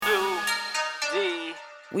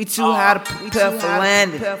We too high to prepare for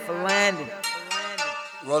landing.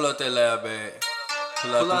 Roll up that loud bag.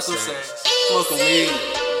 Pull out them sacks. Smoking weed,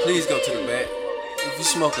 please go to the back. If you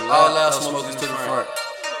smoking loud, loud smokers to the front.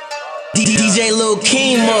 DJ Lil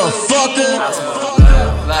King, motherfucker. I smoke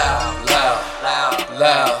loud, loud, loud, loud,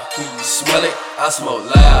 loud. Can you smell it? I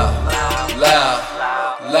smoke loud,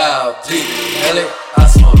 loud, loud. Do you smell it? I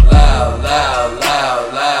smoke loud, loud,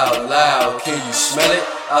 loud, loud, loud. Can you smell it?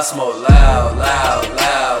 I smoke loud, loud,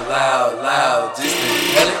 loud, loud, loud. Just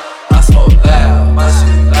inhale it. I smoke loud, my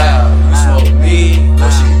shit loud. You smoke me,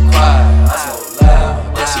 that shit quiet. I smoke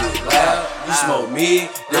loud, that shit loud. You smoke me,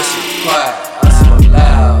 that shit quiet. I smoke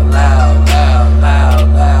loud, loud, loud,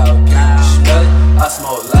 loud, loud. Can you smell it? I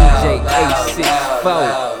smoke loud, loud, loud,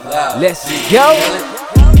 loud, loud. Let's go.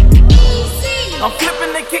 I'm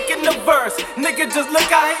flipping and kicking the verse. Nigga, just look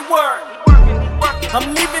how he work. I'm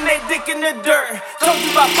leaving they dick in the dirt. Told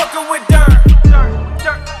you about fucking with dirt.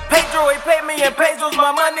 Pedro, he pay me in pesos.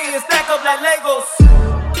 My money is stack up like Legos.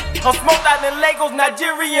 I'm smoked out in Lagos.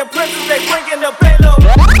 Nigerian princes, they bringin' the payload.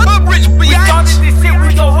 We started this shit,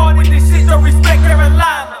 we go hard in this shit. Don't respect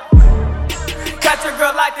Carolina. Got your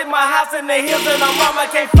girl locked in my house in the hills and her mama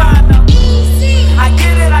can't find her. I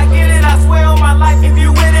get it, I swear on my life. If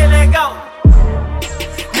you with it, let go.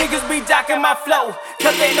 Niggas be jocking my flow,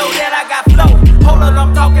 cause they know that I got flow. Hold on,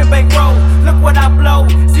 I'm talking bankroll. Look what I blow.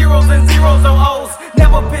 Zeros and zeros on O's.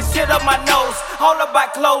 Never piss shit up my nose. All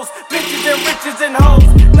about clothes, bitches and riches and hoes.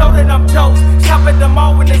 Know that I'm chose. Shop at the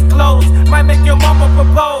mall when it's closed. Might make your mama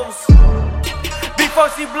propose before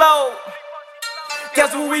she blow.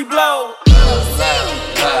 Guess who we blow? Loud,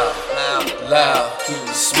 loud, loud, loud. Can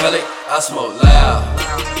you smell it? I smoke loud,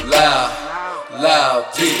 loud, loud.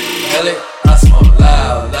 Do you smell it? I smoke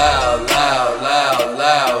loud, loud, loud, loud,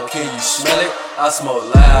 loud. Can you smell it? I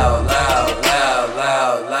smoke loud, loud, loud,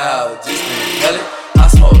 loud, loud. Just inhale it. I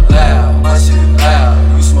smoke loud, my shit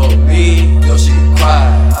loud. You smoke me, your shit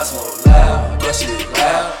quiet. I smoke loud, your shit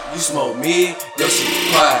loud. You smoke me, your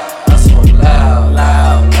shit quiet. I smoke loud,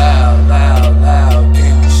 loud, loud, loud, loud.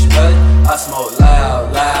 Can you smell it? I smoke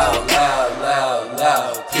loud, loud, loud, loud,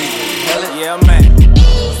 loud. Please inhale it. Yeah, man.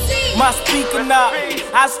 My speaker knock,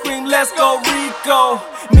 I scream, let's go Rico.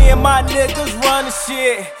 Me and my niggas running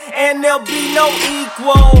shit, and there'll be no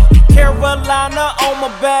equal. Carolina on my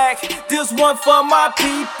back, this one for my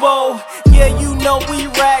people. Yeah, you know we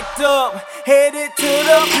racked up, headed to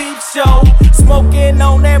the peep show. Smoking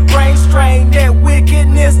on that brain strain, that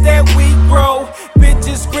wickedness that we grow.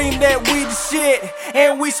 Bitches scream that we the shit,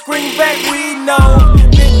 and we scream back we know.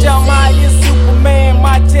 Bitch, I'm high as Superman,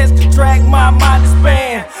 my chest contract, my mind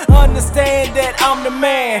expand. Understand that I'm the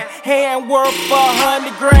man, hand worth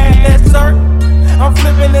 100 grand, yes sir. I'm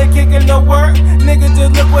flipping and kicking the work, nigga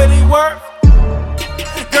just look what he worth.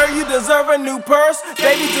 Girl, you deserve a new purse,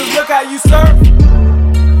 baby just look how you surf.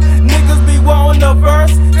 Niggas be wanting the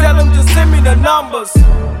verse, tell them just send me the numbers.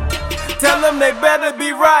 Tell them they better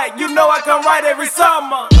be right, you know I come right every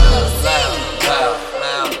summer. Loud, loud,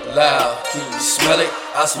 loud, loud. Can you smell it?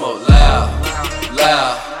 I smoke loud,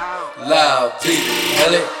 loud, loud. Do you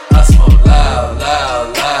inhale it? I smoke loud,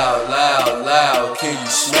 loud, loud, loud, loud. Can you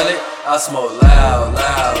smell it? I smoke loud,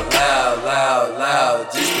 loud, loud, loud,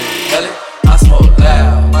 loud. Just inhale it. I smoke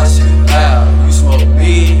loud, my shit loud. You smoke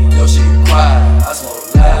me, your shit quiet. I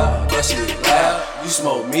smoke loud, your shit loud. You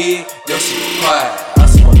smoke me, your shit quiet. I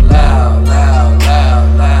smoke loud, loud,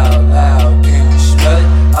 loud, loud, loud. Can you smell it?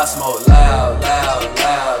 I smoke loud, loud,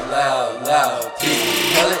 loud, loud, loud. Can you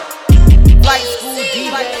inhale it? Flight school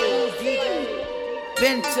DJ.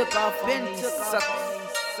 Ben took off, Ben took off.